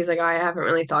month? He's like, I haven't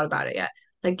really thought about it yet.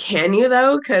 Like, can you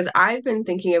though? Because I've been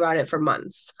thinking about it for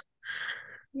months.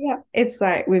 Yeah. It's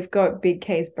like we've got Big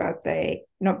K's birthday,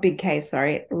 not Big K,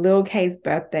 sorry, Lil K's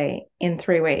birthday in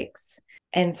 3 weeks.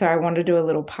 And so I want to do a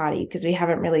little party because we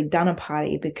haven't really done a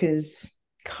party because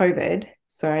COVID.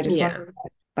 So I just want Yeah.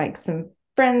 like some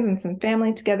friends and some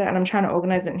family together, and I'm trying to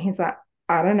organize it. And he's like,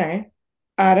 I don't know.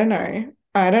 I don't know.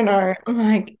 I don't know. I'm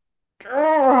like,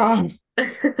 oh,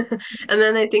 And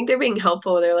then they think they're being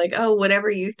helpful. They're like, oh, whatever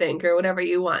you think or whatever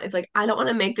you want. It's like, I don't want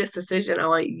to make this decision. I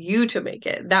want you to make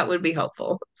it. That would be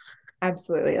helpful.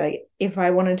 absolutely. Like if I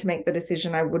wanted to make the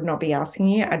decision, I would not be asking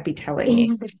you. I'd be telling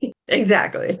you.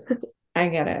 Exactly. I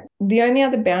get it. The only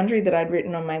other boundary that I'd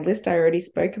written on my list I already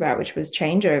spoke about, which was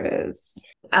changeovers.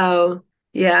 Oh,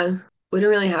 yeah. We don't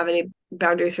really have any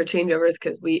boundaries for changeovers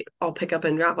because we all pick up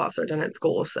and drop offs are done at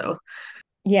school. So,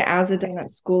 Yeah, ours are done at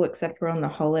school except for on the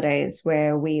holidays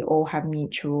where we all have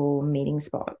mutual meeting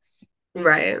spots.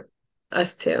 right.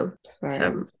 Us too. So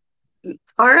So,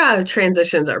 our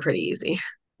transitions are pretty easy.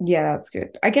 yeah, that's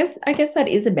good. I guess that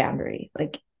is a boundary.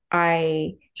 Like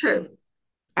I True.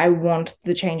 I want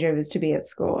the changeovers to be at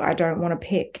school. I don't want to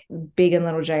pick Big and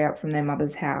Little J up from their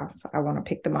mother's house. I want to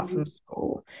pick them up from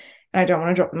school. And I don't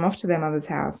want to drop them off to their mother's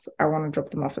house. I want to drop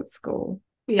them off at school.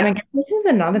 And I Yeah. guess this is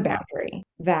another boundary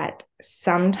that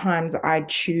sometimes I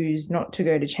choose not to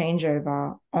go to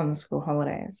changeover on the school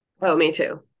holidays. Oh, me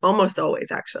too. Almost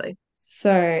always, actually.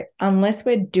 So, unless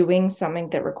we're doing something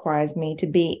that requires me to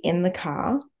be in the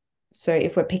car, so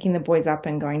if we're picking the boys up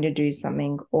and going to do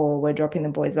something, or we're dropping the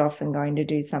boys off and going to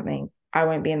do something, I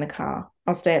won't be in the car.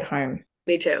 I'll stay at home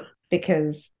Me too.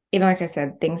 because, even like I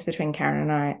said, things between Karen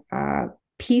and I are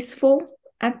peaceful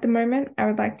at the moment, I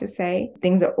would like to say.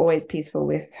 Things are always peaceful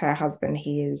with her husband.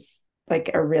 He is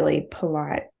like a really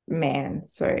polite man.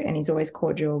 So, and he's always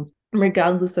cordial,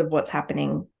 regardless of what's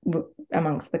happening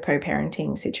amongst the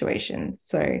co-parenting situation.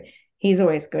 So he's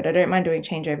always good. I don't mind doing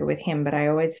changeover with him, but I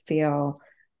always feel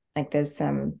like there's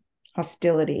some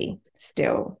hostility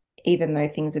still, even though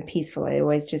things are peaceful. I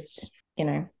always just,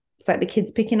 it's like the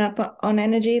kids picking up on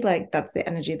energy. Like that's the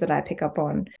energy that I pick up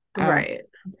on. Right.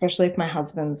 Especially if my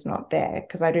husband's not there,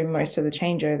 because I do most of the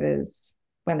changeovers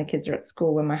when the kids are at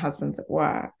school, when my husband's at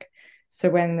work. So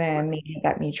when they're meeting at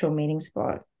that mutual meeting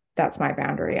spot, that's my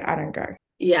boundary. I don't go.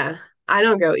 Yeah. I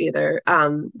don't go either.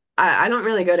 I don't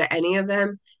really go to any of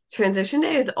them. Transition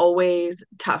day is always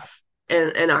tough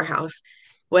in our house,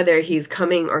 whether he's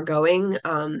coming or going.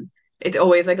 It's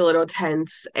always like a little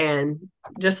tense and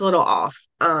just a little off.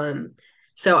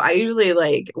 So I usually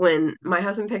like when my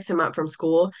husband picks him up from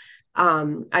school,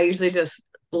 I usually just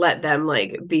let them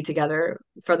like be together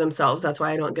for themselves. That's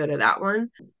why I don't go to that one.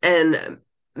 And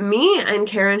me and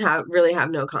Karen have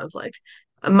no conflict.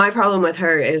 My problem with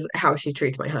her is how she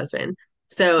treats my husband.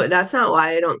 So that's not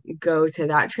why I don't go to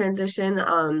that transition.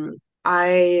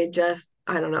 I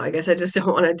don't know, I guess I just don't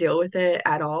want to deal with it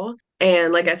at all.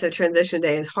 And like I said, transition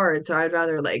day is hard, so I'd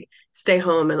rather like stay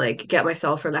home and like get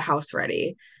myself for the house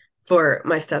ready for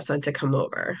my stepson to come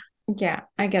over Yeah,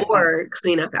 I get that. or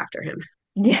clean up after him.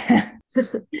 Yeah.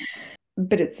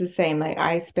 But it's the same. Like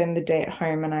I spend the day at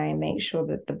home and I make sure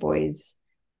that the boys'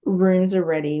 rooms are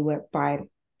ready by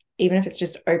even if it's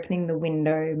just opening the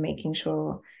window, making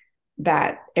sure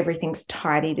that everything's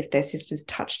tidied. If their sister's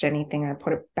touched anything, I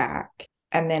put it back.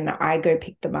 And then I go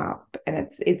pick them up. And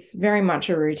it's very much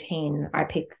a routine. I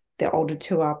pick the older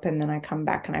two up and then I come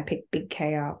back and I pick Big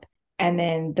K up. And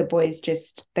then the boys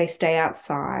they stay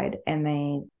outside and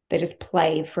they just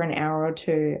play for an hour or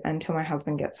two until my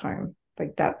husband gets home.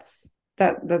 Like that's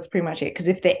pretty much it. Because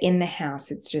if they're in the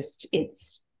house,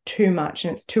 it's too much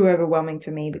and it's too overwhelming for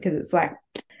me because it's like,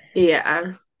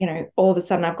 Yeah. all of a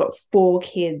sudden I've got 4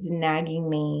 kids nagging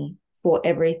me for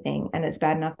everything. And it's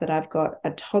bad enough that I've got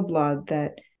a toddler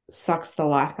that sucks the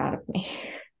life out of me.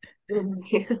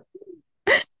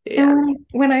 Yeah. And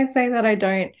when I say that, I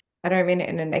don't mean it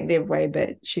in a negative way,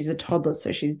 but she's a toddler,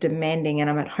 so she's demanding and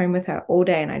I'm at home with her all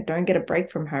day and I don't get a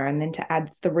break from her. And then to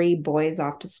add 3 boys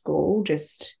after school,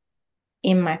 just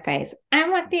in my face,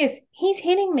 I'm like this, he's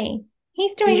hitting me,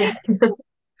 he's doing Yeah. this.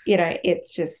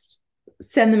 It's just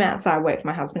send them outside, wait for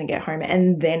my husband to get home,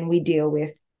 and then we deal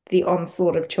with the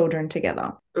onslaught of children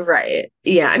together. Right.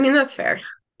 Yeah. I mean, that's fair.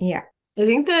 Yeah. I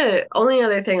think the only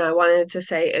other thing I wanted to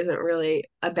say isn't really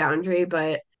a boundary,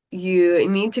 but you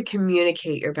need to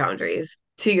communicate your boundaries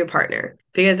to your partner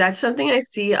because that's something I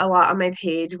see a lot on my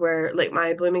page where, like,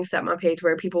 my Blooming Stepmom page,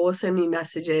 where people will send me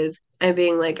messages and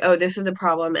being like, oh, this is a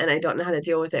problem and I don't know how to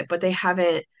deal with it, but they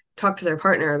haven't talked to their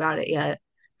partner about it yet.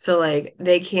 So, like,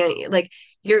 they can't, like,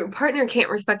 your partner can't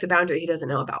respect a boundary he doesn't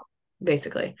know about,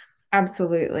 basically.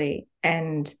 Absolutely.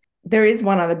 And there is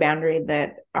one other boundary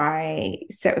that I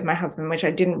set with my husband, which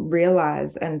I didn't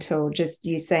realize until just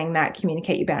you saying that,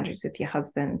 communicate your boundaries with your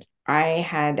husband. I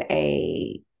had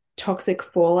a toxic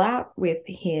fallout with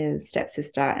his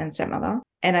stepsister and stepmother.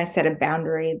 And I set a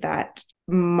boundary that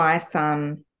my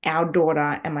son, our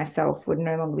daughter, and myself would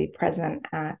no longer be present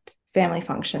at family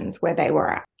functions where they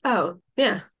were at. Oh,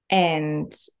 yeah.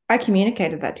 And I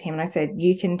communicated that to him and I said,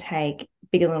 you can take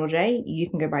Big and Little J, you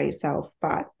can go by yourself,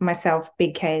 but myself,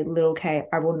 Big K, Little K,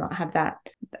 I will not have that.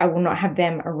 I will not have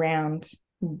them around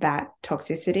that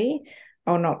toxicity.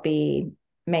 I'll not be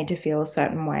made to feel a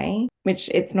certain way, which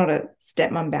it's not a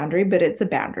stepmom boundary, but it's a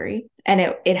boundary. And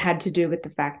it had to do with the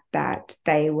fact that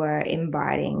they were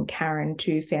inviting Karen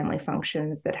to family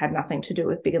functions that had nothing to do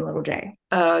with Big and Little J.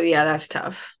 Oh, yeah, that's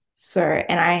tough. So,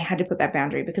 and I had to put that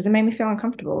boundary because it made me feel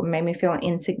uncomfortable. It made me feel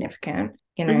insignificant.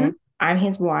 I'm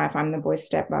his wife. I'm the boy's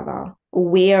stepmother.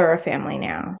 We are a family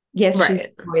now. Yes, Right. she's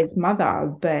the boy's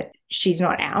mother, but she's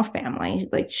not our family.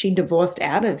 Like she divorced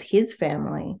out of his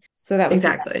family. So that was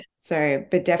Exactly. So,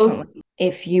 but definitely,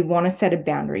 if you want to set a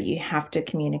boundary, you have to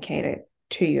communicate it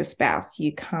to your spouse.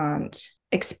 You can't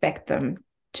expect them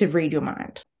to read your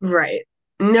mind. Right.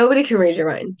 Nobody can read your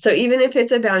mind. So even if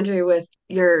it's a boundary with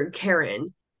your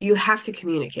Karen, you have to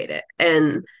communicate it.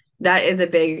 And that is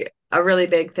a really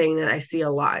big thing that I see a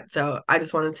lot. So I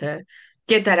just wanted to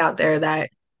get that out there that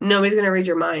nobody's going to read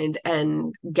your mind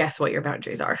and guess what your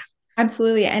boundaries are.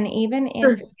 Absolutely. And even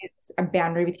if it's a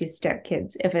boundary with your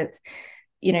stepkids, if it's,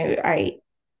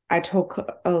 I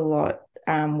talk a lot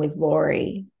with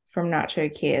Laurie from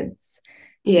Nacho Kids.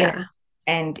 Yeah.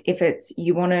 And if it's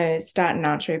you want to start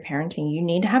nacho parenting, you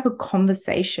need to have a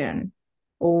conversation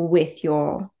with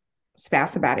your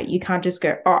spouse about it. You can't just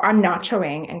go, oh, I'm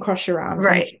nachoing and cross your arms.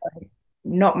 Right.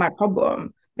 Not my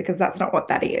problem, because that's not what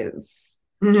that is.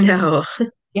 No.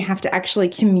 You have to actually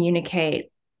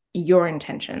communicate your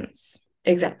intentions.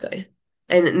 Exactly.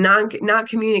 And not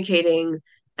communicating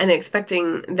and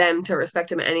expecting them to respect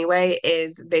them anyway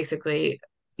is basically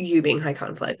you being high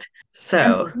conflict.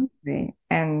 So,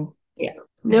 and yeah,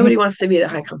 nobody wants to be the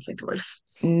high conflict one.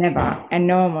 Never. And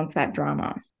no one wants that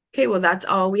drama. Okay, well, that's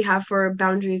all we have for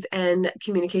boundaries and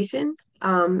communication.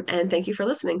 And thank you for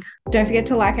listening. Don't forget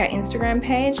to like our Instagram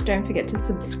page. Don't forget to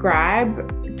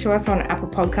subscribe to us on Apple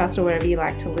Podcasts or wherever you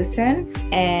like to listen.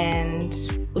 And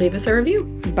leave us a review.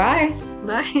 Bye.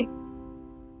 Bye.